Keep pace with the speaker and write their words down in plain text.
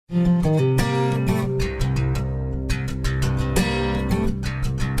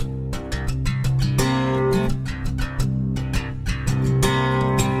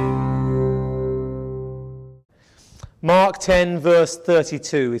Mark 10 verse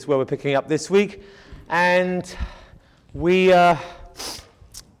 32 is where we're picking up this week, and we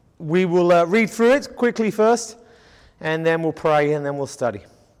will read through it quickly first, and then we'll pray, and then we'll study.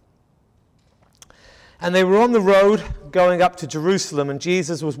 And they were on the road going up to Jerusalem, and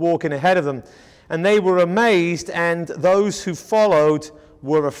Jesus was walking ahead of them, and they were amazed, and those who followed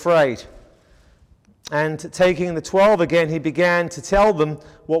were afraid. And taking the 12 again, he began to tell them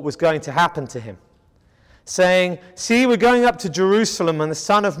what was going to happen to him, saying, "See, we're going up to Jerusalem, and the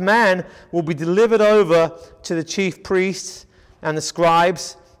Son of Man will be delivered over to the chief priests and the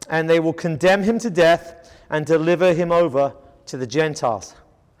scribes, and they will condemn him to death and deliver him over to the Gentiles.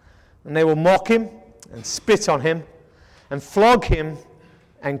 And they will mock him and spit on him and flog him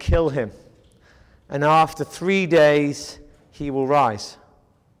and kill him. And after 3 days he will rise."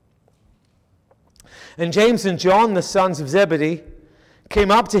 And James and John, the sons of Zebedee, came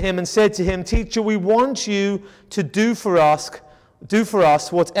up to him and said to him, "Teacher, we want you to do for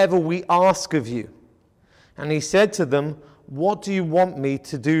us whatever we ask of you." And he said to them, "What do you want me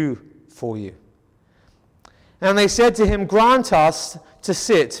to do for you?" And they said to him, "Grant us to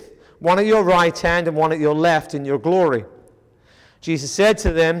sit, one at your right hand and one at your left, in your glory." Jesus said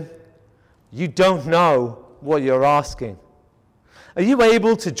to them, "You don't know what you're asking. Are you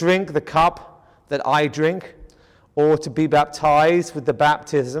able to drink the cup that I drink, or to be baptized with the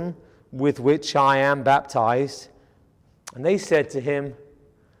baptism with which I am baptized?" And they said to him,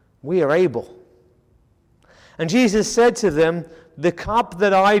 "We are able." And Jesus said to them, "The cup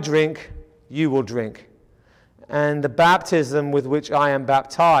that I drink, you will drink, and the baptism with which I am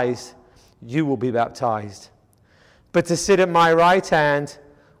baptized, you will be baptized. But to sit at my right hand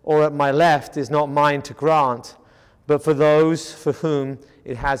or at my left is not mine to grant, but for those for whom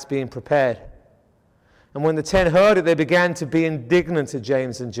it has been prepared." And when the 10 heard it, they began to be indignant at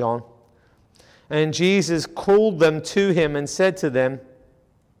James and John. And Jesus called them to him and said to them,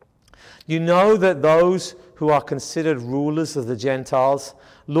 "You know that those who are considered rulers of the Gentiles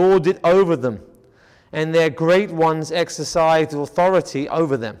lord it over them, and their great ones exercise authority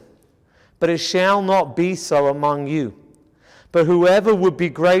over them. But it shall not be so among you. But whoever would be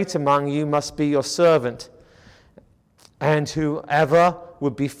great among you must be your servant, and whoever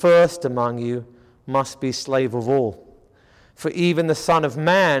would be first among you must be slave of all. For even the Son of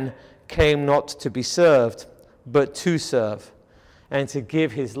Man came not to be served, but to serve, and to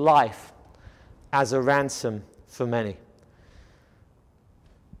give his life as a ransom for many."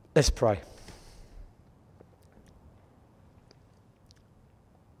 Let's pray.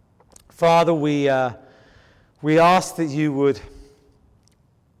 Father, we ask that you would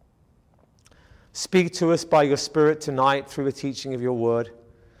speak to us by your Spirit tonight through the teaching of your word.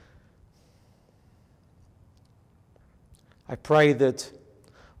 I pray that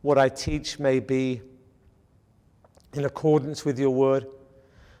what I teach may be in accordance with your word,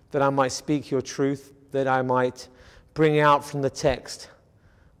 that I might speak your truth, that I might bring out from the text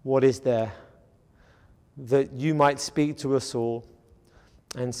what is there, that you might speak to us all,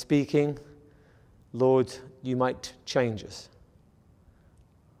 and speaking, Lord, you might change us,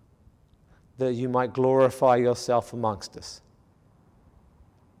 that you might glorify yourself amongst us.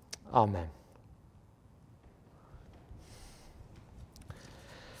 Amen.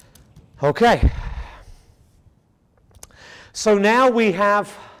 Okay, so now we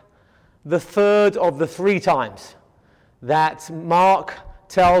have the third of the 3 times that Mark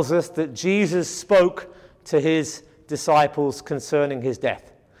tells us that Jesus spoke to his disciples concerning his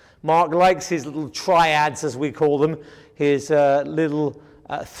death. Mark likes his little triads, as we call them, his little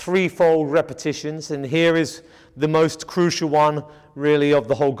threefold repetitions, and here is the most crucial one, really, of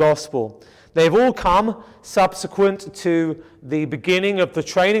the whole gospel. They've all come subsequent to the beginning of the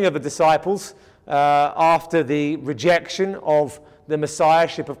training of the disciples after the rejection of the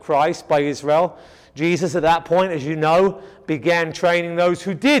Messiahship of Christ by Israel. Jesus, at that point, as you know, began training those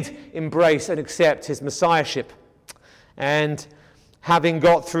who did embrace and accept his Messiahship. And having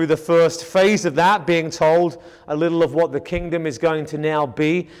got through the first phase of that, being told a little of what the kingdom is going to now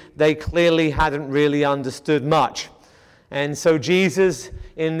be, they clearly hadn't really understood much. And so Jesus,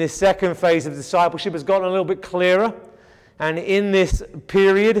 in this second phase of discipleship, has gotten a little bit clearer. And in this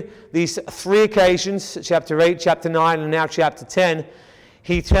period, these 3 occasions, chapter 8, chapter 9, and now chapter 10,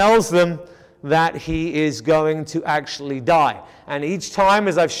 he tells them that he is going to actually die. And each time,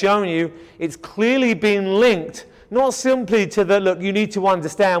 as I've shown you, it's clearly been linked, not simply to the, look, you need to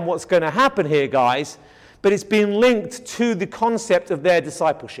understand what's going to happen here, guys, but it's been linked to the concept of their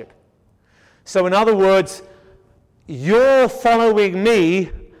discipleship. So in other words, you're following me,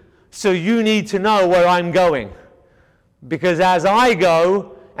 so you need to know where I'm going. Because as I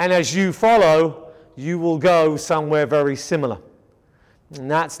go and as you follow, you will go somewhere very similar. And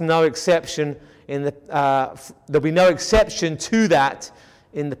that's no exception there'll be no exception to that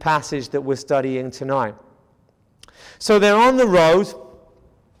in the passage that we're studying tonight. So they're on the road,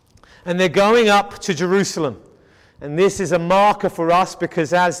 and they're going up to Jerusalem. And this is a marker for us,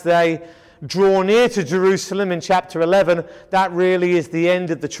 because as they draw near to Jerusalem in chapter 11, that really is the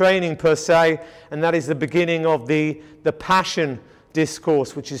end of the training per se, and that is the beginning of the Passion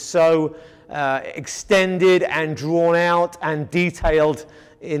discourse, which is so extended and drawn out and detailed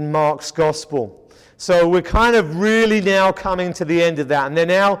in Mark's Gospel. So we're kind of really now coming to the end of that. And they're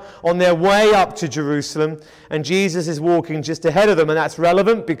now on their way up to Jerusalem, and Jesus is walking just ahead of them. And that's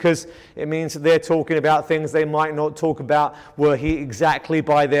relevant because it means that they're talking about things they might not talk about were he exactly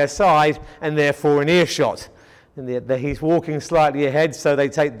by their side and therefore in earshot. And he's walking slightly ahead, so they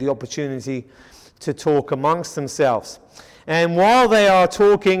take the opportunity to talk amongst themselves. And while they are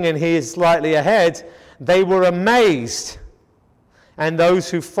talking and he is slightly ahead, they were amazed, and those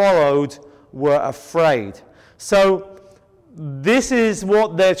who followed were afraid. So this is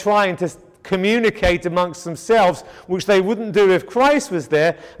what they're trying to communicate amongst themselves, which they wouldn't do if Christ was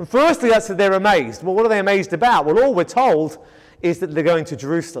there. And firstly, that's that they're amazed. Well, what are they amazed about? Well, all we're told is that they're going to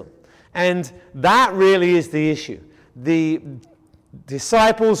Jerusalem. And that really is the issue. The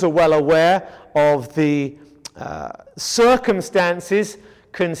disciples are well aware of the circumstances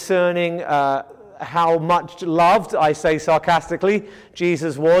concerning how much loved, I say sarcastically,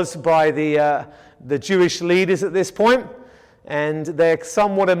 Jesus was by the Jewish leaders at this point, and they're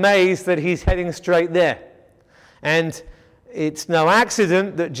somewhat amazed that he's heading straight there. And it's no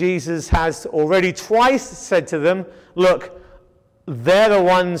accident that Jesus has already twice said to them, look, they're the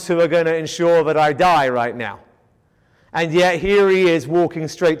ones who are going to ensure that I die right now. And yet here he is walking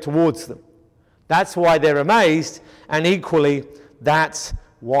straight towards them. That's why they're amazed, and equally, that's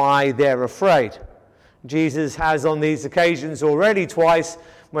why they're afraid. Jesus has on these occasions already twice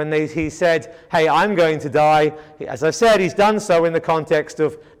when he said, hey, I'm going to die. As I said, he's done so in the context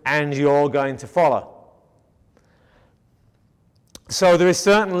of, and you're going to follow. So there is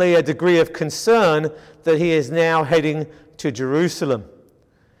certainly a degree of concern that he is now heading to Jerusalem.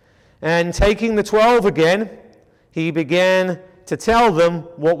 And taking the 12 again, he began to tell them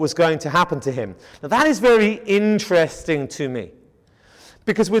what was going to happen to him. Now that is very interesting to me,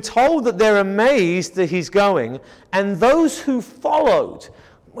 because we're told that they're amazed that he's going, and those who followed,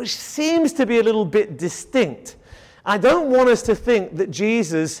 which seems to be a little bit distinct. I don't want us to think that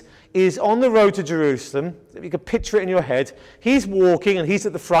Jesus is on the road to Jerusalem. You can picture it in your head. He's walking, and he's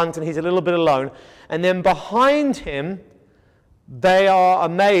at the front, and he's a little bit alone. And then behind him, they are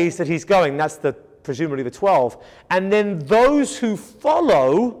amazed that he's going. That's presumably the 12. And then those who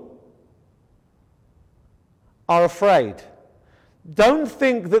follow are afraid. Don't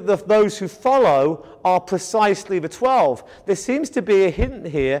think that those who follow are precisely the 12. There seems to be a hint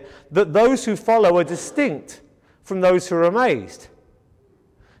here that those who follow are distinct from those who are amazed.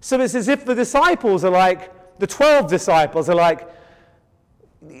 So it's as if the disciples are like, the 12 disciples are like,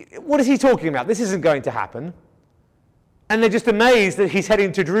 what is he talking about? This isn't going to happen. And they're just amazed that he's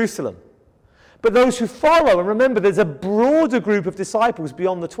heading to Jerusalem. But those who follow, and remember, there's a broader group of disciples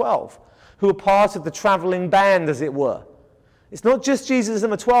beyond the 12 who are part of the traveling band, as it were. It's not just Jesus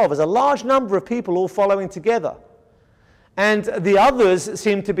and the 12. There's a large number of people all following together. And the others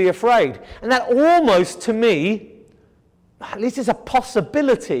seem to be afraid. And that almost, to me, at least is a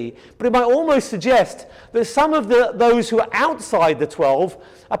possibility, but it might almost suggest that some of those who are outside the 12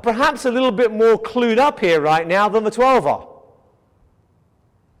 are perhaps a little bit more clued up here right now than the 12 are.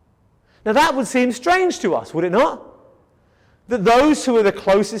 Now that would seem strange to us, would it not? That those who are the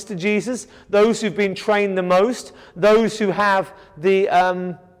closest to Jesus, those who've been trained the most, those who have the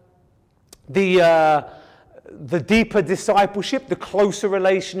deeper discipleship, the closer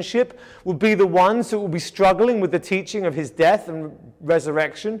relationship, will be the ones that will be struggling with the teaching of his death and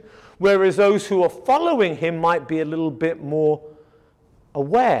resurrection, whereas those who are following him might be a little bit more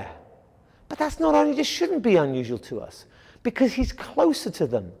aware. But that's not only, this shouldn't be unusual to us, because he's closer to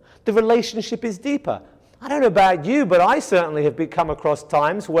them. The relationship is deeper. I don't know about you, but I certainly have come across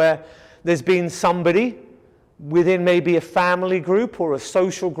times where there's been somebody within maybe a family group or a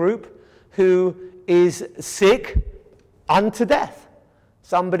social group who is sick unto death.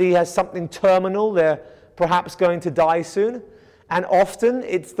 Somebody has something terminal, they're perhaps going to die soon. And often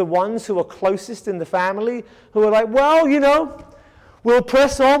it's the ones who are closest in the family who are like, well, we'll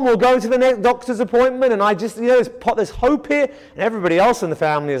press on, we'll go to the next doctor's appointment, and I just, there's hope here. And everybody else in the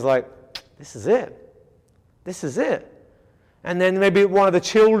family is like, this is it. This is it. And then maybe one of the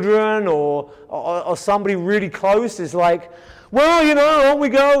children or somebody really close is like, well, on we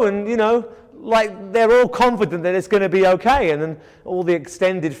go. And, like they're all confident that it's going to be okay. And then all the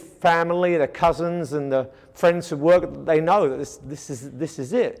extended family, the cousins and the friends who work, they know that this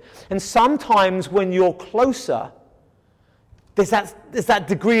is it. And sometimes when you're closer, there's that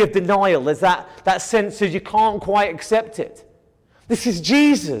degree of denial. There's that sense that you can't quite accept it. This is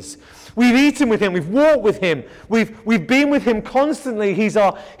Jesus. We've eaten with him. We've walked with him. We've been with him constantly. He's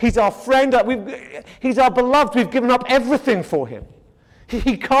our friend. He's our beloved. We've given up everything for him.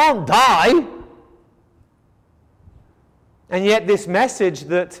 He can't die. And yet this message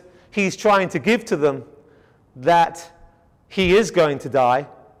that he's trying to give to them, that he is going to die,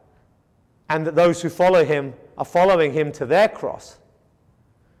 and that those who follow him are following him to their cross,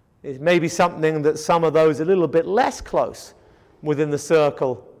 is maybe something that some of those a little bit less close within the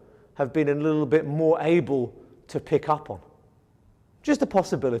circle have been a little bit more able to pick up on. Just a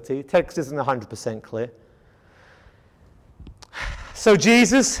possibility. Text isn't 100% clear. So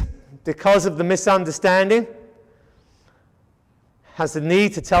Jesus, because of the misunderstanding, has the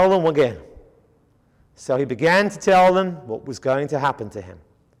need to tell them again. So he began to tell them what was going to happen to him.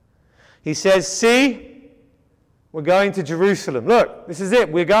 He says, see, we're going to Jerusalem. Look, this is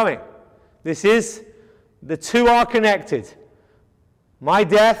it. We're going. The two are connected. My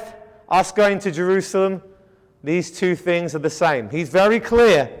death, us going to Jerusalem, these two things are the same. He's very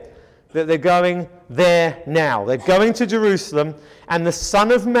clear that they're going there now. They're going to Jerusalem, and the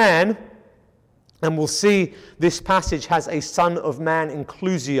Son of Man, and we'll see this passage has a Son of Man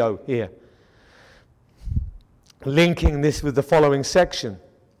inclusio here, linking this with the following section.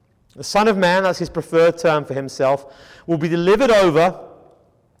 The Son of Man, that's his preferred term for himself, will be delivered over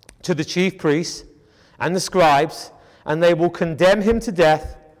to the chief priests and the scribes, and they will condemn him to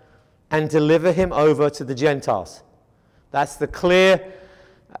death and deliver him over to the Gentiles. That's the clear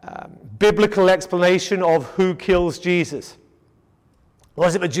biblical explanation of who kills Jesus.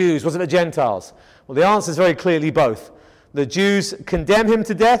 Was it the Jews? Was it the Gentiles? Well, the answer is very clearly both. The Jews condemn him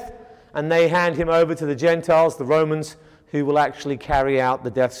to death, and they hand him over to the Gentiles, the Romans, who will actually carry out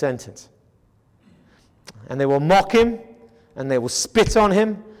the death sentence. And they will mock him, and they will spit on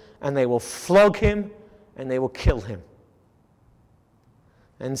him, and they will flog him, and they will kill him.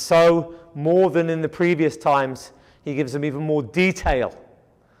 And so, more than in the previous times, he gives them even more detail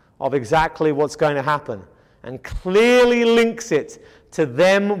of exactly what's going to happen, and clearly links it to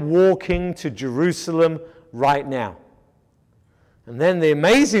them walking to Jerusalem right now. And then the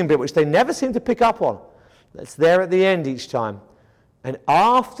amazing bit, which they never seem to pick up on, that's there at the end each time. And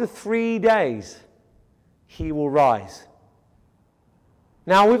after 3 days, he will rise.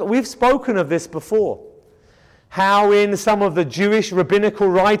 Now, we've spoken of this before. How in some of the Jewish rabbinical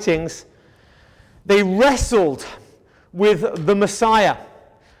writings, they wrestled with the Messiah.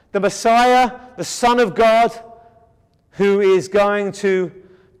 The Messiah, the Son of God, who is going to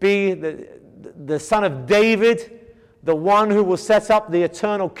be the Son of David, the one who will set up the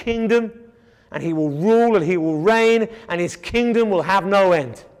eternal kingdom, and he will rule and he will reign, and his kingdom will have no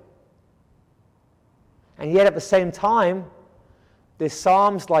end. And yet at the same time, there's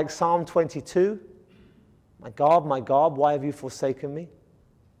psalms like Psalm 22, my God, why have you forsaken me?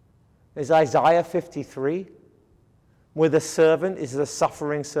 There's Isaiah 53, where the servant is a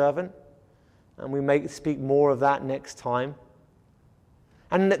suffering servant, and we may speak more of that next time.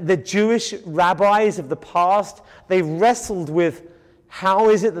 And the Jewish rabbis of the past, they wrestled with how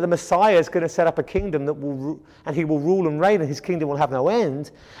is it that the Messiah is going to set up a kingdom that will, and he will rule and reign, and his kingdom will have no end.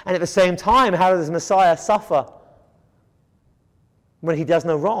 And at the same time, how does the Messiah suffer when he does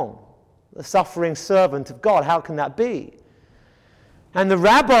no wrong? The suffering servant of God, how can that be? And the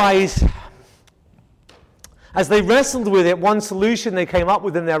rabbis, as they wrestled with it, one solution they came up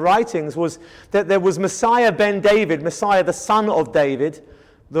with in their writings was that there was Messiah ben David, Messiah the son of David,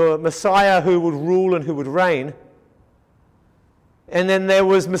 the Messiah who would rule and who would reign. And then there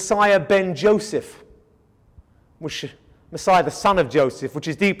was Messiah ben Joseph, Messiah the son of Joseph, which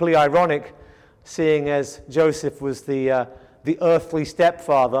is deeply ironic, seeing as Joseph was the earthly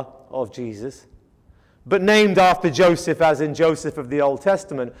stepfather of Jesus, but named after Joseph, as in Joseph of the Old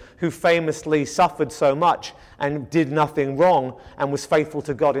Testament, who famously suffered so much and did nothing wrong and was faithful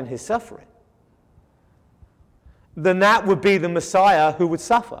to God in his suffering. Then that would be the Messiah who would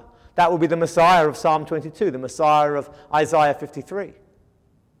suffer. That would be the Messiah of Psalm 22, the Messiah of Isaiah 53.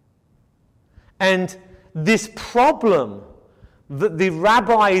 And this problem that the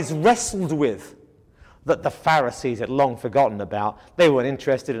rabbis wrestled with, that the Pharisees had long forgotten about. They weren't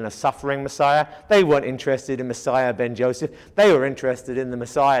interested in a suffering Messiah. They weren't interested in Messiah ben Joseph. They were interested in the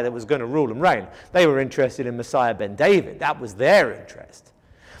Messiah that was going to rule and reign. They were interested in Messiah ben David. That was their interest.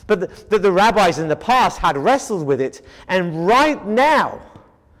 But the rabbis in the past had wrestled with it, and right now,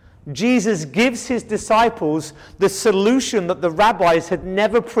 Jesus gives his disciples the solution that the rabbis had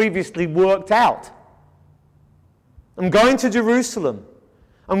never previously worked out. I'm going to Jerusalem.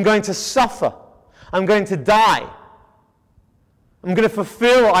 I'm going to suffer. I'm going to die. I'm going to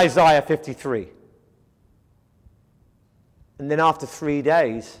fulfill Isaiah 53. And then after 3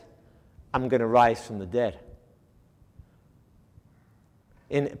 days, I'm going to rise from the dead.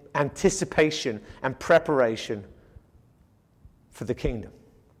 In anticipation and preparation for the kingdom.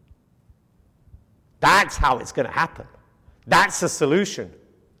 That's how it's going to happen. That's the solution.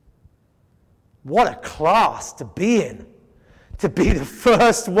 What a class to be in. To be the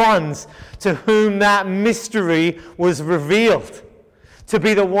first ones to whom that mystery was revealed. To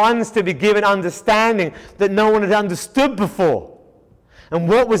be the ones to be given understanding that no one had understood before. And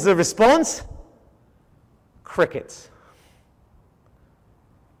what was the response? Crickets.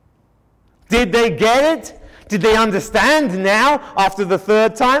 Did they get it? Did they understand now after the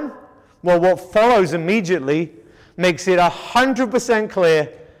third time? Well, what follows immediately makes it 100%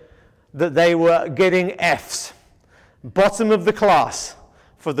 clear that they were getting Fs. Bottom of the class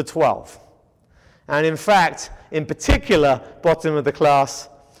for the 12. And in fact, in particular, bottom of the class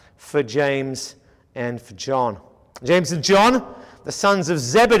for James and for John. James and John, the sons of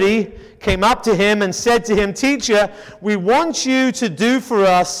Zebedee, came up to him and said to him, "Teacher, we want you to do for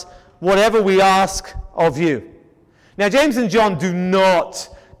us whatever we ask of you." Now, James and John do not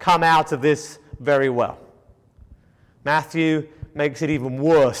come out of this very well. Matthew makes it even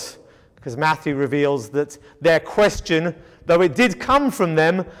worse, because Matthew reveals that their question, though it did come from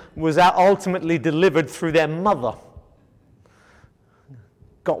them, was ultimately delivered through their mother.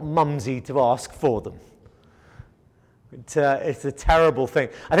 Got mumsy to ask for them. It's a terrible thing.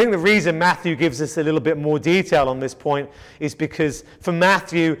 I think the reason Matthew gives us a little bit more detail on this point is because for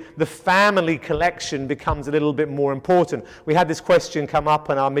Matthew, the family collection becomes a little bit more important. We had this question come up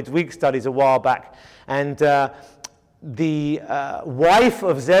in our midweek studies a while back, and the wife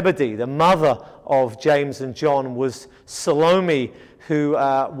of Zebedee, the mother of James and John, was Salome, who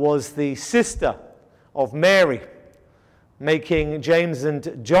was the sister of Mary, making James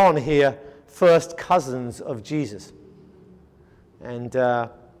and John here first cousins of Jesus. And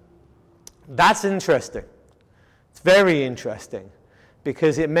that's interesting. It's very interesting,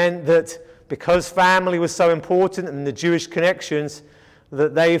 because it meant that because family was so important and the Jewish connections,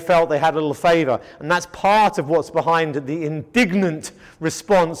 that they felt they had a little favor. And that's part of what's behind the indignant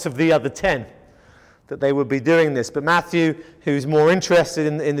response of the other 10, that they would be doing this. But Matthew, who's more interested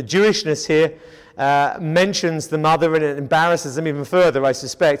in the Jewishness here, mentions the mother, and it embarrasses them even further, I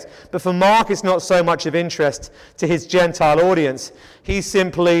suspect. But for Mark, it's not so much of interest to his Gentile audience. He's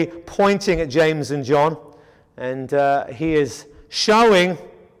simply pointing at James and John, and he is showing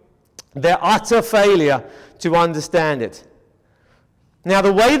their utter failure to understand it. Now,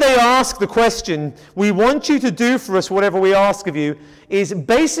 the way they ask the question, "We want you to do for us whatever we ask of you," is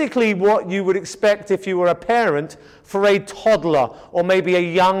basically what you would expect if you were a parent for a toddler or maybe a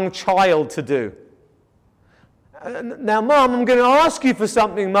young child to do. "Now, Mum, I'm going to ask you for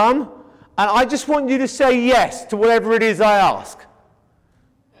something, Mum, and I just want you to say yes to whatever it is I ask."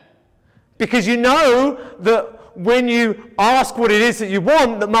 Because you know that when you ask what it is that you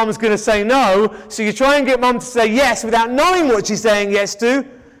want, that Mum's going to say no, so you try and get Mum to say yes without knowing what she's saying yes to,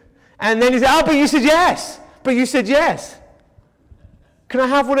 and then you say, "Oh, but you said yes. But you said yes. Can I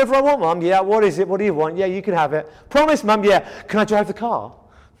have whatever I want, Mum?" "Yeah, what is it? What do you want?" "Yeah, you can have it." "Promise, Mum?" "Yeah." "Can I drive the car?"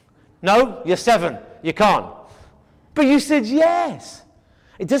 "No, you're 7. You can't." "But you said yes."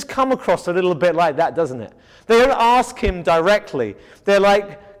 It does come across a little bit like that, doesn't it? They don't ask him directly. They're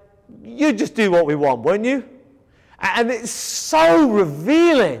like, "You just do what we want, won't you?" And it's so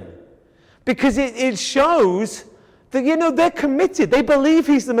revealing, because it shows that, they're committed. They believe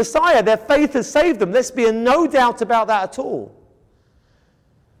he's the Messiah. Their faith has saved them. Let's be in no doubt about that at all.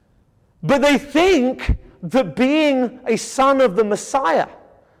 But they think that being a son of the Messiah,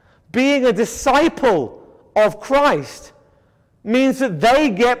 being a disciple of Christ, means that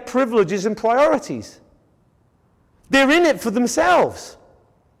they get privileges and priorities. They're in it for themselves.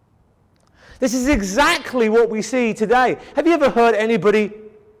 This is exactly what we see today. Have you ever heard anybody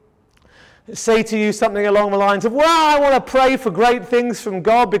say to you something along the lines of, "Well, I want to pray for great things from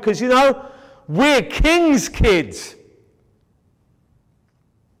God because, we're king's kids"?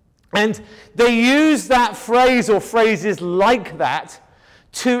 And they use that phrase or phrases like that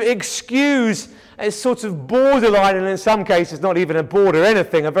to excuse it's sort of borderline, and in some cases not even a border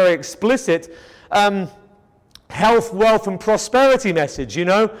anything, a very explicit health, wealth, and prosperity message, you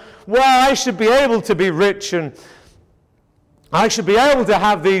know. Well, I should be able to be rich, and I should be able to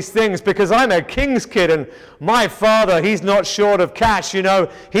have these things because I'm a king's kid, and my father, he's not short of cash, you know.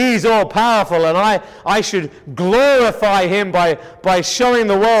 He's all powerful, and I should glorify him by showing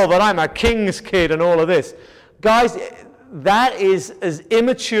the world that I'm a king's kid and all of this. Guys, that is as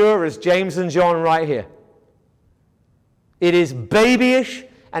immature as James and John right here. It is babyish,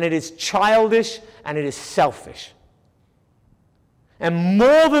 and it is childish, and it is selfish. And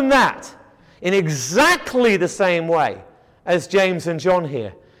more than that, in exactly the same way as James and John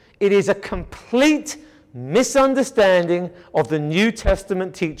here, it is a complete misunderstanding of the New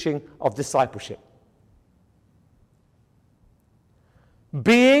Testament teaching of discipleship.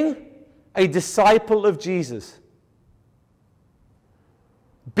 Being a disciple of Jesus.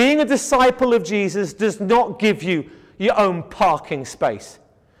 Being a disciple of Jesus does not give you your own parking space.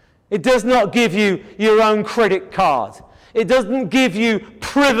 It does not give you your own credit card. It doesn't give you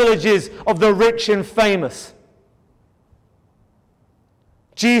privileges of the rich and famous.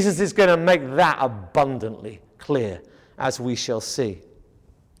 Jesus is going to make that abundantly clear, as we shall see.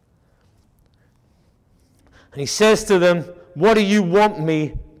 And he says to them, what do you want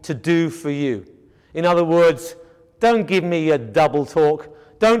me to do for you? In other words, don't give me a double talk.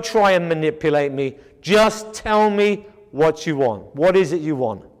 Don't try and manipulate me. Just tell me what you want. What is it you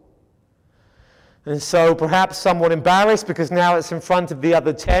want? And so perhaps somewhat embarrassed because now it's in front of the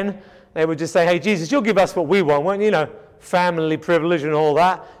other 10, they would just say, hey, Jesus, you'll give us what we want, won't you? You know, family privilege and all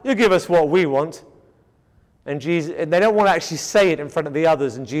that. You give us what we want. And they don't want to actually say it in front of the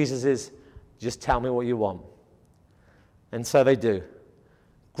others. And Jesus is, just tell me what you want. And so they do.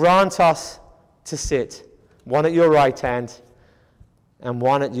 Grant us to sit, one at your right hand and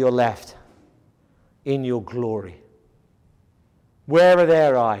one at your left, in your glory. Where are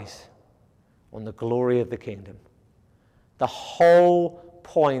their eyes? On the glory of the kingdom. The whole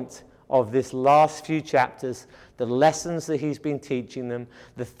point of this last few chapters, the lessons that he's been teaching them,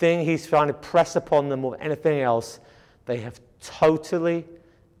 the thing he's trying to press upon them more than anything else, they have totally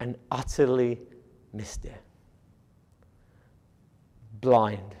and utterly missed it.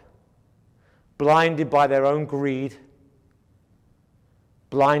 Blind. Blinded by their own greed,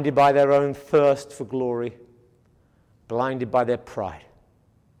 blinded by their own thirst for glory, blinded by their pride.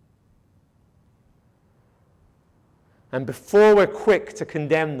 And before we're quick to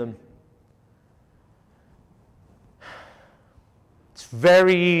condemn them, it's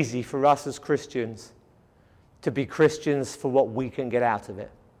very easy for us as Christians to be Christians for what we can get out of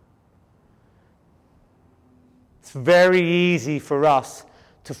it. It's very easy for us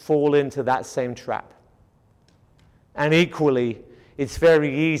to fall into that same trap. And equally, it's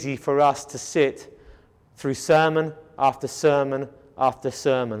very easy for us to sit through sermon after sermon after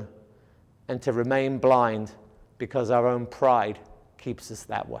sermon and to remain blind because our own pride keeps us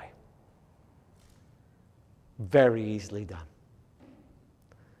that way. Very easily done.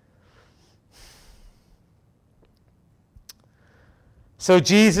 So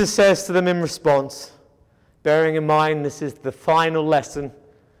Jesus says to them in response, bearing in mind this is the final lesson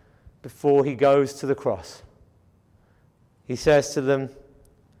before he goes to the cross. He says to them,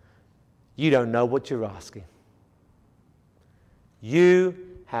 you don't know what you're asking. You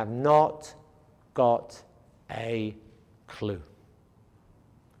have not got a clue.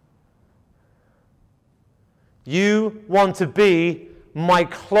 You want to be my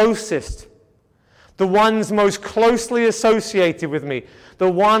closest, the ones most closely associated with me,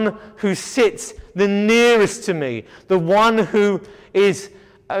 the one who sits the nearest to me, the one who is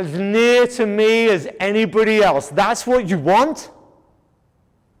as near to me as anybody else. That's what you want?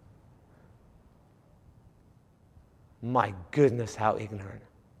 My goodness, how ignorant.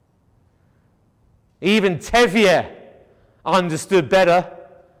 Even Tevye understood better.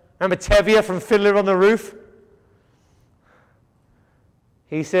 Remember Tevye from Fiddler on the Roof?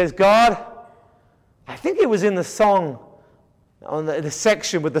 He says, God, I think it was in the song, on the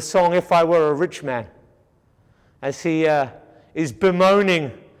section with the song, If I Were a Rich Man, as he is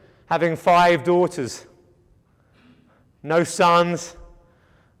bemoaning having 5 daughters, no sons,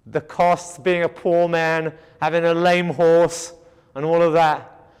 the costs being a poor man, having a lame horse, and all of that.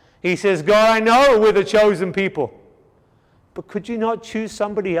 He says, God, I know we're the chosen people, but could you not choose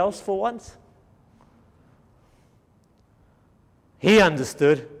somebody else for once? He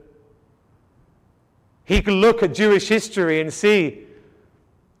understood. He could look at Jewish history and see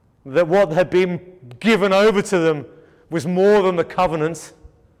that what had been given over to them was more than the covenants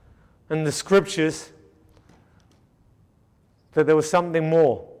and the scriptures, that there was something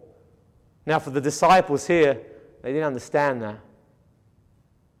more. Now, for the disciples here, they didn't understand that.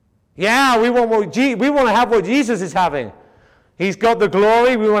 Yeah, we want to have what Jesus is having. He's got the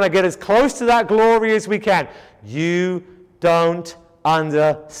glory. We want to get as close to that glory as we can. You don't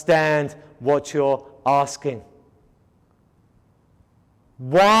understand what you're asking.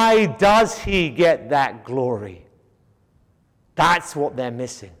 Why does he get that glory? That's what they're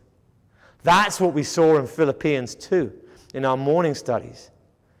missing. That's what we saw in Philippians 2 in our morning studies.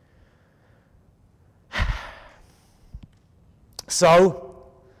 So,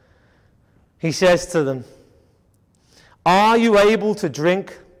 he says to them, are you able to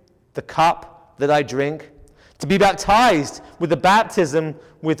drink the cup that I drink? To be baptized with the baptism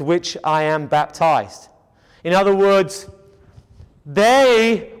with which I am baptized? In other words,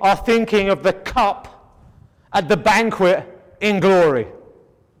 they are thinking of the cup at the banquet in glory.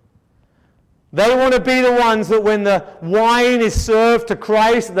 They want to be the ones that when the wine is served to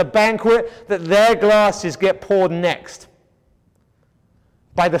Christ at the banquet, that their glasses get poured next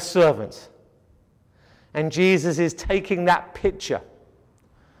by the servants. And Jesus is taking that picture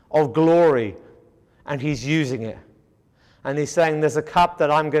of glory and he's using it. And he's saying, there's a cup that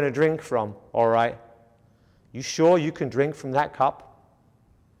I'm going to drink from, all right? You sure you can drink from that cup?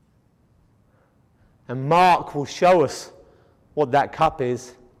 And Mark will show us what that cup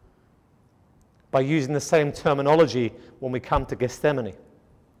is by using the same terminology when we come to Gethsemane.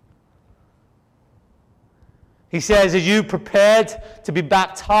 He says, are you prepared to be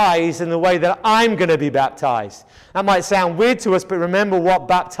baptized in the way that I'm going to be baptized? That might sound weird to us, but remember what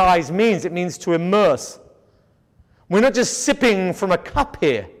baptized means. It means to immerse. We're not just sipping from a cup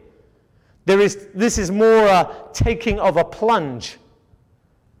here. This is more a taking of a plunge.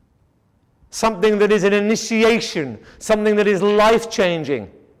 Something that is an initiation. Something that is life-changing.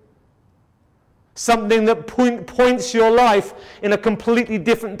 Something that points your life in a completely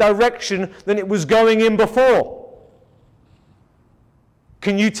different direction than it was going in before.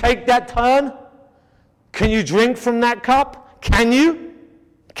 Can you take that turn? Can you drink from that cup? Can you?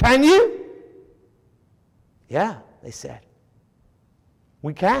 Can you? Yeah, they said.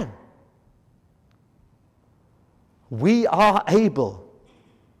 We can. We are able.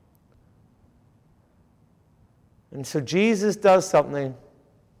 And so Jesus does something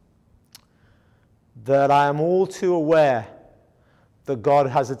that I am all too aware that God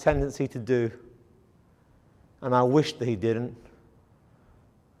has a tendency to do. And I wish that he didn't.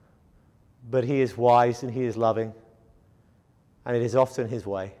 But he is wise and he is loving. And it is often his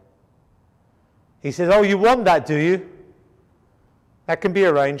way. He says, oh, you want that, do you? That can be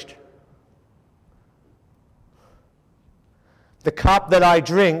arranged. The cup that I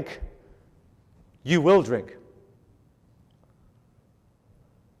drink, you will drink.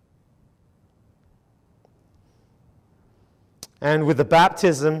 And with the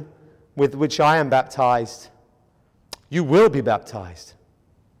baptism with which I am baptized, you will be baptized.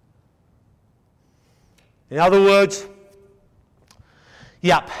 In other words,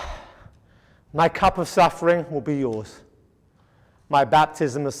 my cup of suffering will be yours. My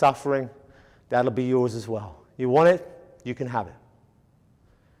baptism of suffering, that'll be yours as well. You want it? You can have it.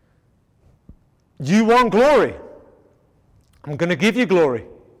 You want glory? I'm going to give you glory.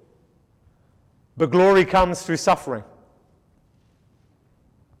 But glory comes through suffering.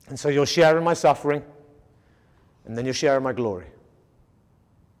 And so you'll share in my suffering, and then you'll share in my glory.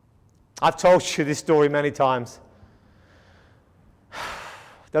 I've told you this story many times.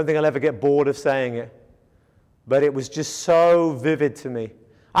 Don't think I'll ever get bored of saying it. But it was just so vivid to me.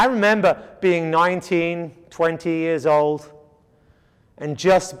 I remember being 19, 20 years old, and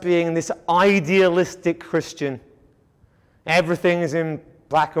just being this idealistic Christian. Everything is in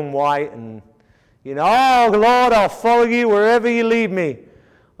black and white, and, oh, Lord, I'll follow you wherever you lead me.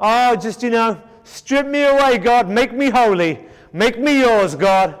 Oh, just, strip me away, God. Make me holy. Make me yours,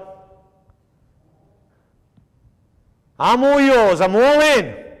 God. I'm all yours. I'm all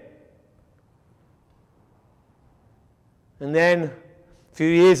in. And then a few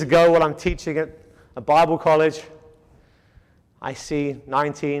years ago, while I'm teaching at a Bible college, I see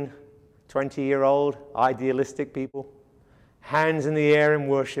 19, 20-year-old idealistic people, hands in the air in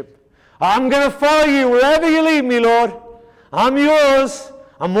worship. I'm going to follow you wherever you lead me, Lord. I'm yours.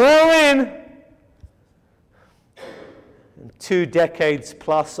 I'm all in. And 2 decades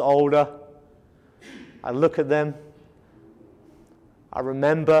plus older, I look at them. I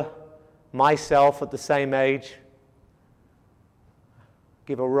remember myself at the same age.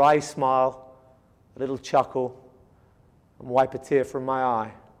 Give a wry smile, a little chuckle, and wipe a tear from my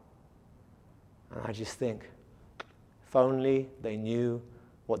eye. And I just think, if only they knew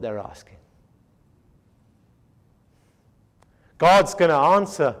what they're asking. God's going to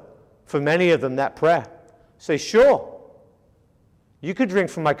answer for many of them, that prayer. Say, sure, you could drink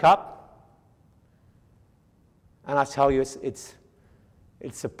from my cup. And I tell you, it's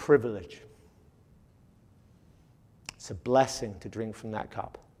a privilege. It's a blessing to drink from that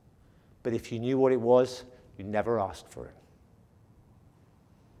cup. But if you knew what it was, you'd never ask for it.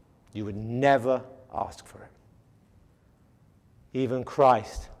 You would never ask for it. Even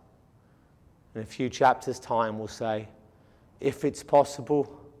Christ, in a few chapters' time, will say, if it's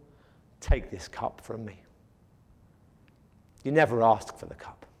possible, take this cup from me. You never ask for the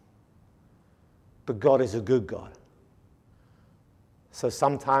cup. But God is a good God. So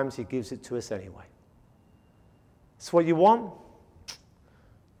sometimes he gives it to us anyway. It's what you want?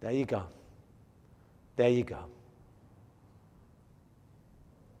 There you go. There you go.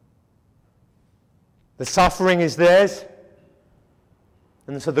 The suffering is theirs.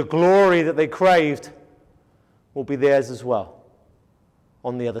 And so the glory that they craved will be theirs as well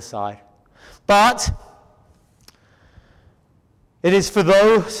on the other side. But it is for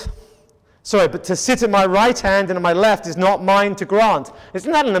those, but to sit at my right hand and at my left is not mine to grant.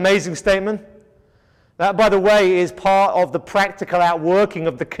 Isn't that an amazing statement? That, by the way, is part of the practical outworking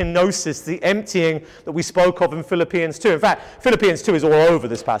of the kenosis, the emptying that we spoke of in Philippians 2. In fact, Philippians 2 is all over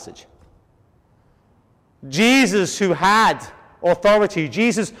this passage. Jesus, who had authority,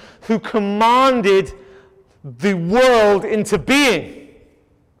 Jesus, who commanded the world into being,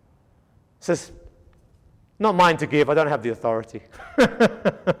 says, not mine to give, I don't have the authority.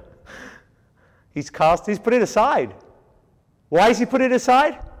 He's put it aside. Why has he put it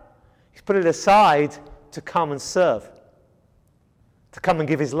aside? He's put it aside to come and serve, to come and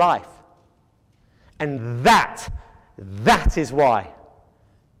give his life. And that is why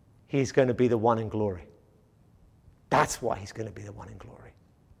he's going to be the one in glory. That's why he's going to be the one in glory.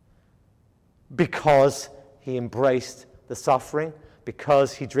 Because he embraced the suffering,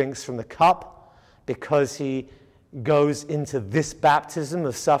 because he drinks from the cup, because he goes into this baptism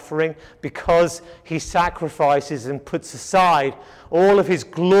of suffering, because he sacrifices and puts aside all of his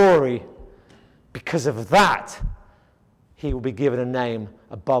glory. Because of that, he will be given a name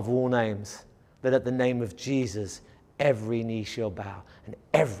above all names, that at the name of Jesus, every knee shall bow and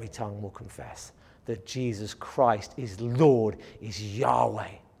every tongue will confess that Jesus Christ is Lord, is Yahweh.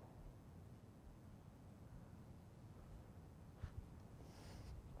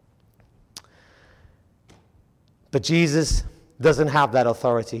 But Jesus doesn't have that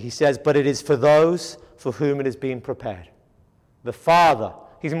authority. He says, but it is for those for whom it is being prepared. The Father,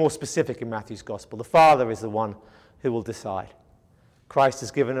 he's more specific in Matthew's Gospel. The Father is the one who will decide. Christ has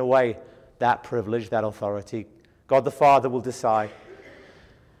given away that privilege, that authority. God the Father will decide.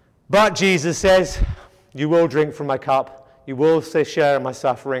 But Jesus says, you will drink from my cup, you will share in my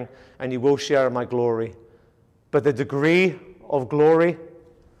suffering, and you will share in my glory. But the degree of glory,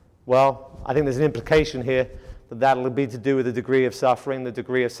 well, I think there's an implication here that that'll be to do with the degree of suffering, the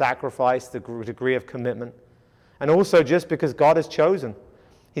degree of sacrifice, the degree of commitment. And also just because God has chosen.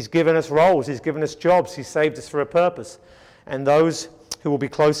 He's given us roles, he's given us jobs, he's saved us for a purpose. And those who will be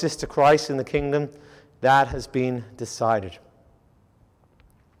closest to Christ in the kingdom, that has been decided.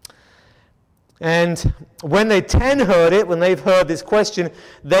 And when the 10 heard it, when they've heard this question,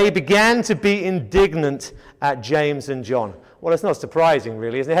 they began to be indignant at James and John. Well, it's not surprising,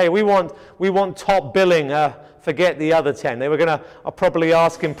 really, isn't it? Hey, we want top billing. Forget the other 10. They were going to probably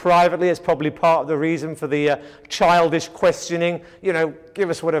ask him privately. It's probably part of the reason for the childish questioning. Give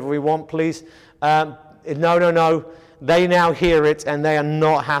us whatever we want, please. No. They now hear it, and they are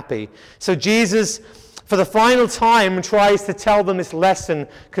not happy. So Jesus, for the final time, tries to tell them this lesson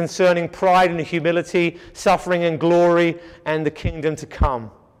concerning pride and humility, suffering and glory, and the kingdom to come.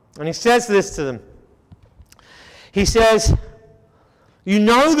 And he says this to them. He says, you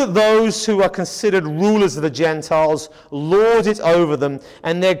know that those who are considered rulers of the Gentiles lord it over them,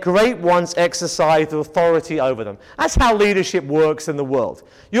 and their great ones exercise authority over them. That's how leadership works in the world.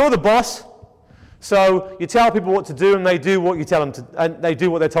 You're the boss, so you tell people what to do, and they do what you tell them to, and they do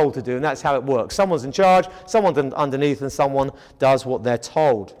what they're told to do, and that's how it works. Someone's in charge, someone's underneath, and someone does what they're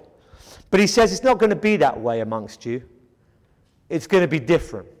told. But he says it's not going to be that way amongst you. It's going to be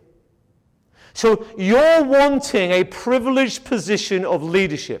different. So you're wanting a privileged position of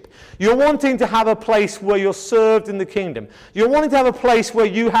leadership. You're wanting to have a place where you're served in the kingdom. You're wanting to have a place where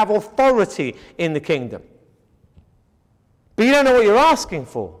you have authority in the kingdom. But you don't know what you're asking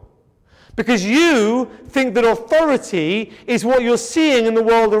for. Because you think that authority is what you're seeing in the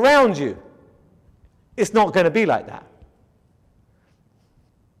world around you. It's not going to be like that.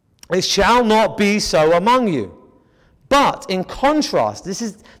 It shall not be so among you. But in contrast, this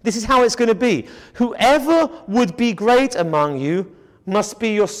is how it's going to be. Whoever would be great among you must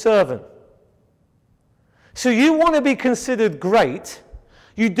be your servant. So you want to be considered great.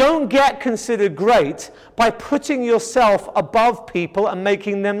 You don't get considered great by putting yourself above people and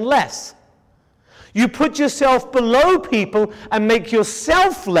making them less. You put yourself below people and make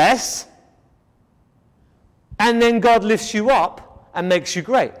yourself less, and then God lifts you up and makes you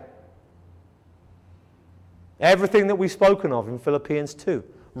great. Everything that we've spoken of in Philippians 2,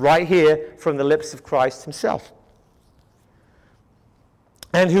 right here from the lips of Christ himself.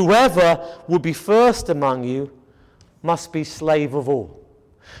 And whoever will be first among you must be slave of all.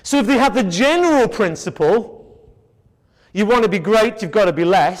 So if they have the general principle, you want to be great, you've got to be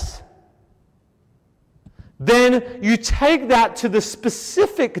less, then you take that to the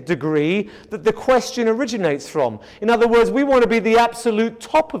specific degree that the question originates from. In other words, we want to be the absolute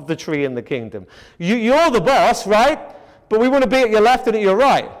top of the tree in the kingdom. You're the boss, right? But we want to be at your left and at your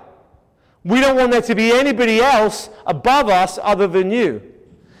right. We don't want there to be anybody else above us other than you.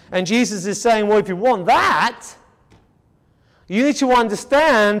 And Jesus is saying, well, if you want that, you need to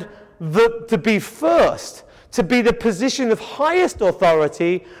understand that to be first, to be the position of highest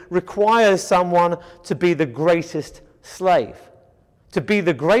authority, requires someone to be the greatest slave. To be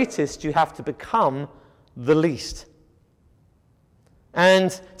the greatest, you have to become the least.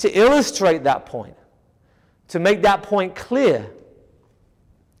 And to illustrate that point, to make that point clear,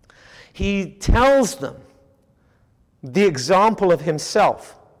 he tells them the example of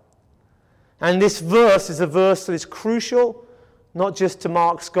himself. And this verse is a verse that is crucial, not just to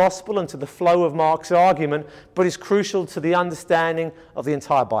Mark's gospel and to the flow of Mark's argument, but is crucial to the understanding of the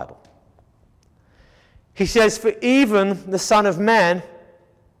entire Bible. He says, for even the Son of Man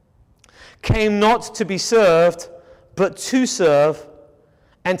came not to be served, but to serve,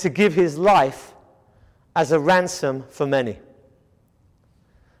 and to give his life as a ransom for many.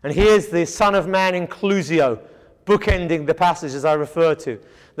 And here's the Son of Man inclusio, bookending the passage as I refer to.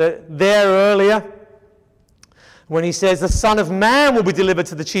 There earlier, when he says the Son of Man will be delivered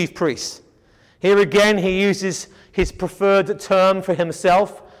to the chief priests. Here again he uses his preferred term for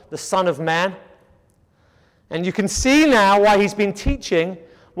himself, the Son of Man. And you can see now why he's been teaching,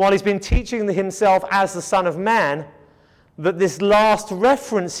 while he's been teaching himself as the Son of Man, that this last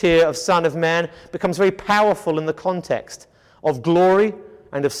reference here of Son of Man becomes very powerful in the context of glory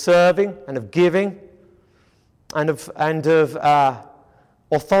and of serving and of giving and of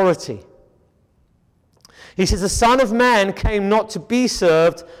authority. He says, the Son of Man came not to be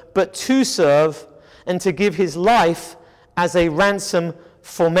served, but to serve, and to give his life as a ransom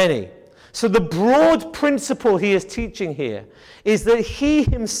for many. So the broad principle he is teaching here is that he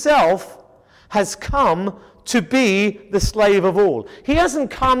himself has come to be the slave of all. He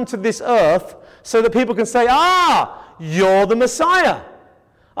hasn't come to this earth so that people can say, you're the Messiah.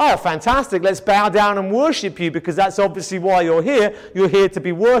 Oh, fantastic, let's bow down and worship you because that's obviously why you're here. You're here to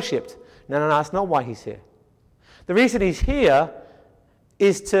be worshipped. No, that's not why he's here. The reason he's here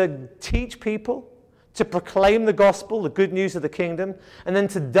is to teach people, to proclaim the gospel, the good news of the kingdom, and then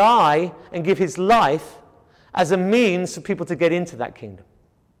to die and give his life as a means for people to get into that kingdom.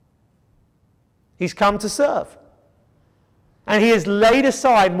 He's come to serve. And he has laid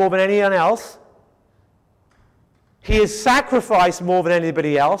aside more than anyone else. He has sacrificed more than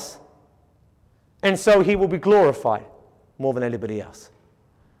anybody else. And so he will be glorified more than anybody else.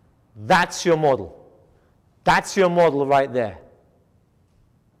 That's your model. That's your model right there.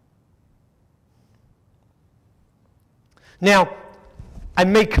 Now, I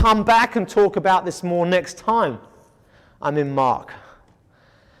may come back and talk about this more next time I'm in Mark.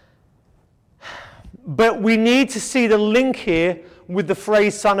 But we need to see the link here with the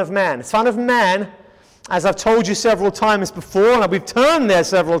phrase Son of Man. Son of Man, as I've told you several times before, and we've turned there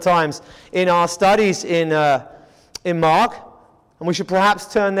several times in our studies in Mark, and we should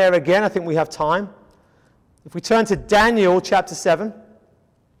perhaps turn there again. I think we have time. If we turn to Daniel chapter 7.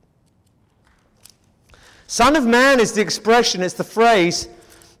 Son of Man is the expression, it's the phrase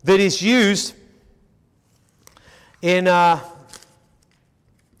that is used in,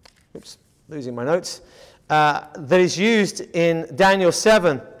 losing my notes, that is used in Daniel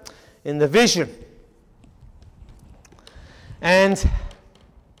 7 in the vision. And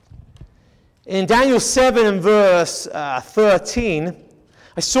in Daniel 7 and verse 13,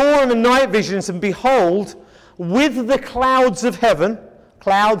 I saw in the night visions, and behold, with the clouds of heaven,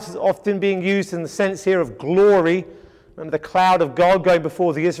 clouds often being used in the sense here of glory, remember the cloud of God going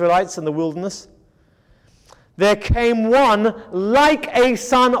before the Israelites in the wilderness, there came one like a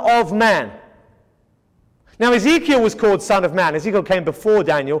son of man. Now Ezekiel was called son of man. Ezekiel came before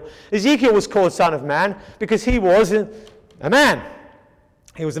Daniel. Ezekiel was called son of man because he was a man.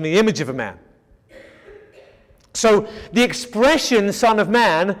 He was in the image of a man. So the expression Son of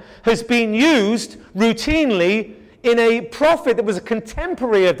Man has been used routinely in a prophet that was a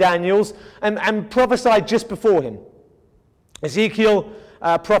contemporary of Daniel's and prophesied just before him. Ezekiel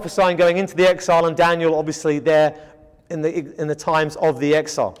prophesying going into the exile, and Daniel obviously there in the times of the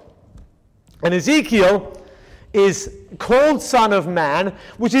exile. And Ezekiel is called Son of Man,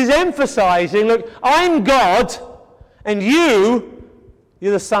 which is emphasizing, look, I'm God, and you're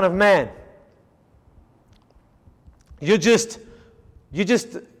the Son of Man. You're just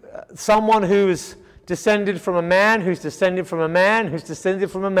someone who's descended from a man, who's descended from a man, who's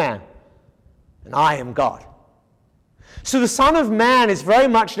descended from a man. And I am God. So the Son of Man is very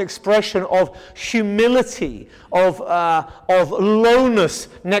much an expression of humility, of lowness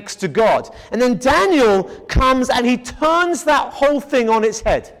next to God. And then Daniel comes and he turns that whole thing on its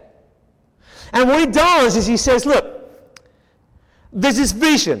head. And what he does is he says, look, there's this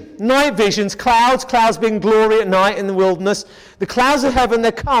vision, night visions, clouds being glory at night in the wilderness. The clouds of heaven,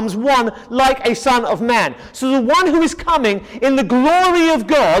 there comes one like a Son of Man. So the one who is coming in the glory of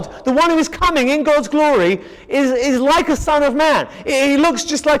God, the one who is coming in God's glory, is like a Son of Man. He looks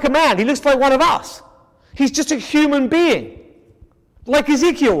just like a man. He looks like one of us. He's just a human being, like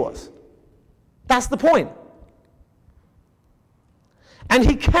Ezekiel was. That's the point. And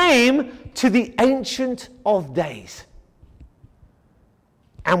he came to the Ancient of Days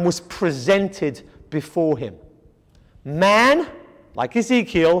and was presented before him. Man, like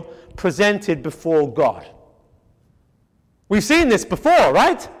Ezekiel, presented before God. We've seen this before,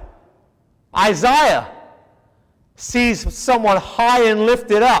 right? Isaiah sees someone high and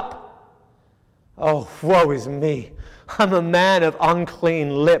lifted up. Oh, woe is me. I'm a man of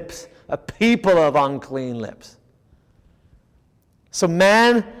unclean lips, a people of unclean lips. So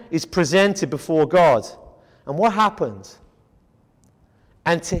man is presented before God. And what happens?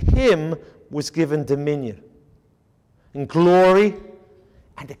 And to him was given dominion and glory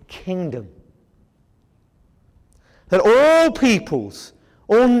and a kingdom, that all peoples,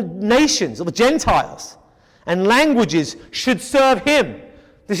 all nations, all the Gentiles and languages should serve him.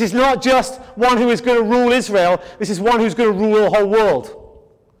 This is not just one who is going to rule Israel. This is one who's going to rule the whole world.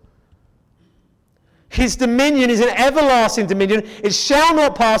 His dominion is an everlasting dominion. It shall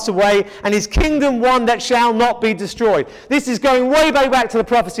not pass away, and his kingdom one that shall not be destroyed. This is going way back to the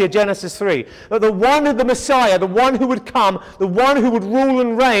prophecy of Genesis 3. That the one, the Messiah, the one who would come, the one who would rule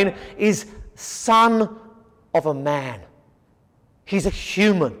and reign, is Son of a Man. He's a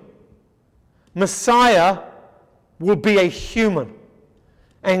human. Messiah will be a human.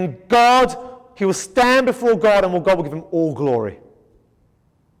 And God, he will stand before God, and God will give him all glory.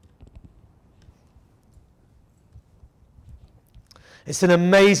 It's an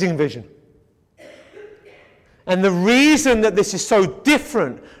amazing vision. And the reason that this is so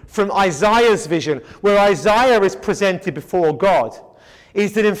different from Isaiah's vision, where Isaiah is presented before God,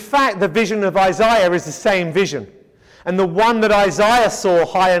 is that in fact the vision of Isaiah is the same vision. And the one that Isaiah saw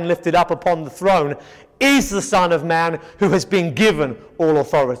high and lifted up upon the throne is the Son of Man who has been given all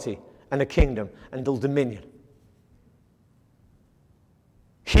authority and a kingdom and all dominion.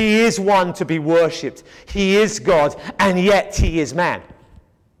 He is one to be worshipped. He is God, and yet he is man.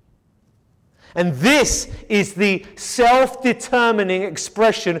 And this is the self-determining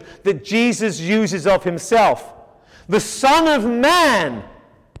expression that Jesus uses of himself. The Son of Man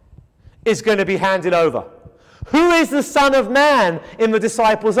is going to be handed over. Who is the Son of Man in the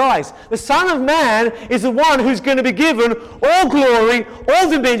disciples' eyes? The Son of Man is the one who's going to be given all glory, all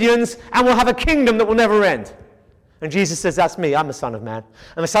dominions, and will have a kingdom that will never end. And Jesus says, that's me, I'm the Son of Man.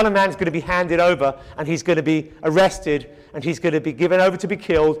 And the Son of Man is going to be handed over, and he's going to be arrested, and he's going to be given over to be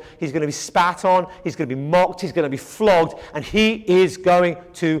killed. He's going to be spat on, he's going to be mocked, he's going to be flogged, and he is going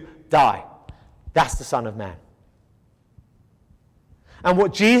to die. That's the Son of Man. And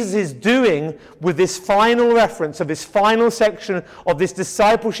what Jesus is doing with this final reference of this final section of this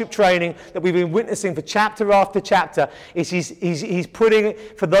discipleship training that we've been witnessing for chapter after chapter is he's putting,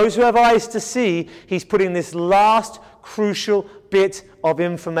 for those who have eyes to see, he's putting this last crucial bit of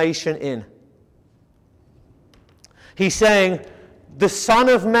information in. He's saying, the Son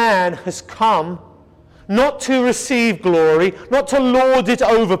of Man has come not to receive glory, not to lord it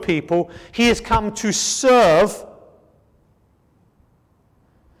over people. He has come to serve,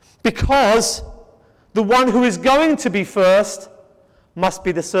 because the one who is going to be first must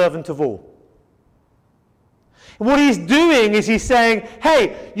be the servant of all. What he's doing is he's saying,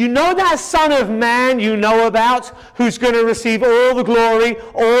 hey, you know that Son of Man you know about, who's going to receive all the glory,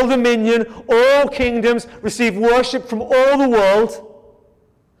 all dominion, all kingdoms, receive worship from all the world?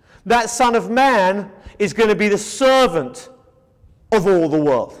 That Son of Man is going to be the servant of all the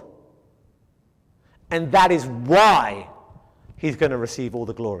world. And that is why he's going to receive all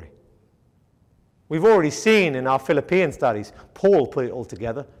the glory. We've already seen in our Philippian studies, Paul put it all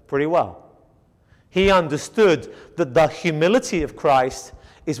together pretty well. He understood that the humility of Christ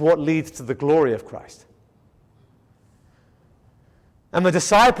is what leads to the glory of Christ. And the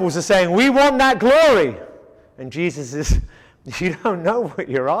disciples are saying, we want that glory. And Jesus is, you don't know what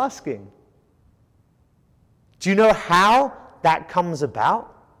you're asking. Do you know how that comes about?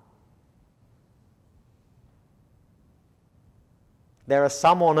 There are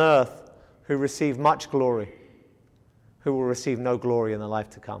some on earth who receive much glory, who will receive no glory in the life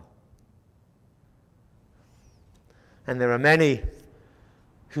to come. And there are many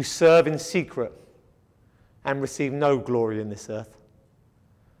who serve in secret and receive no glory in this earth.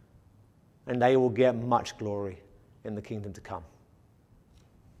 And they will get much glory in the kingdom to come.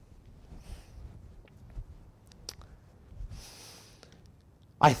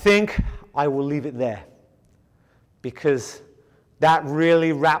 I think I will leave it there, because that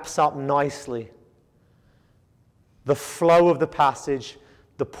really wraps up nicely the flow of the passage,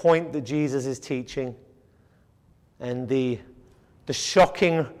 the point that Jesus is teaching, and the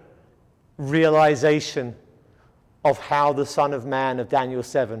shocking realization of how the Son of Man of Daniel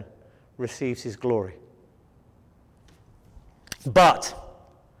 7 receives his glory. But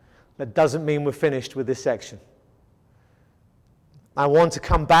that doesn't mean we're finished with this section. I want to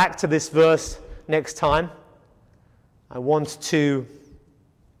come back to this verse next time. I want to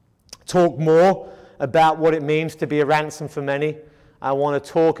talk more about what it means to be a ransom for many. I want to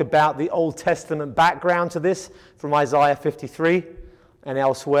talk about the Old Testament background to this from Isaiah 53 and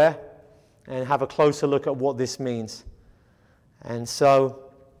elsewhere, and have a closer look at what this means. And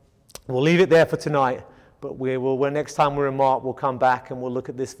so we'll leave it there for tonight, but when next time we're in Mark, we'll come back and we'll look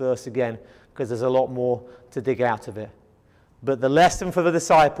at this verse again, because there's a lot more to dig out of it. But the lesson for the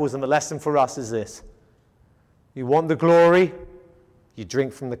disciples and the lesson for us is this: you want the glory, you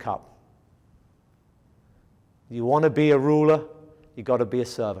drink from the cup. You want to be a ruler, you've got to be a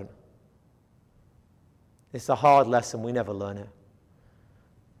servant. It's a hard lesson, we never learn it.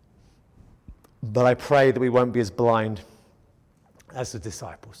 But I pray that we won't be as blind as the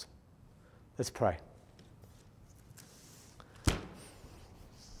disciples. Let's pray.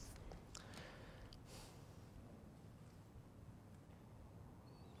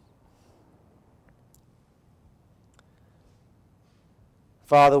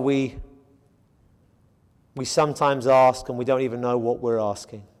 Father, we sometimes ask and we don't even know what we're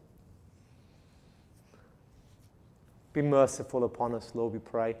asking. Be merciful upon us, Lord, we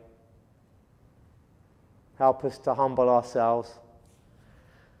pray. Help us to humble ourselves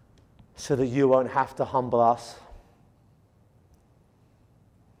so that you won't have to humble us.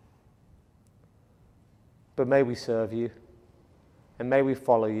 But may we serve you, and may we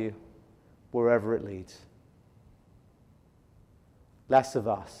follow you wherever it leads. Less of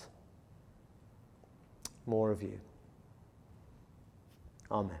us, more of you.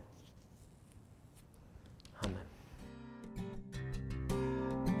 Amen.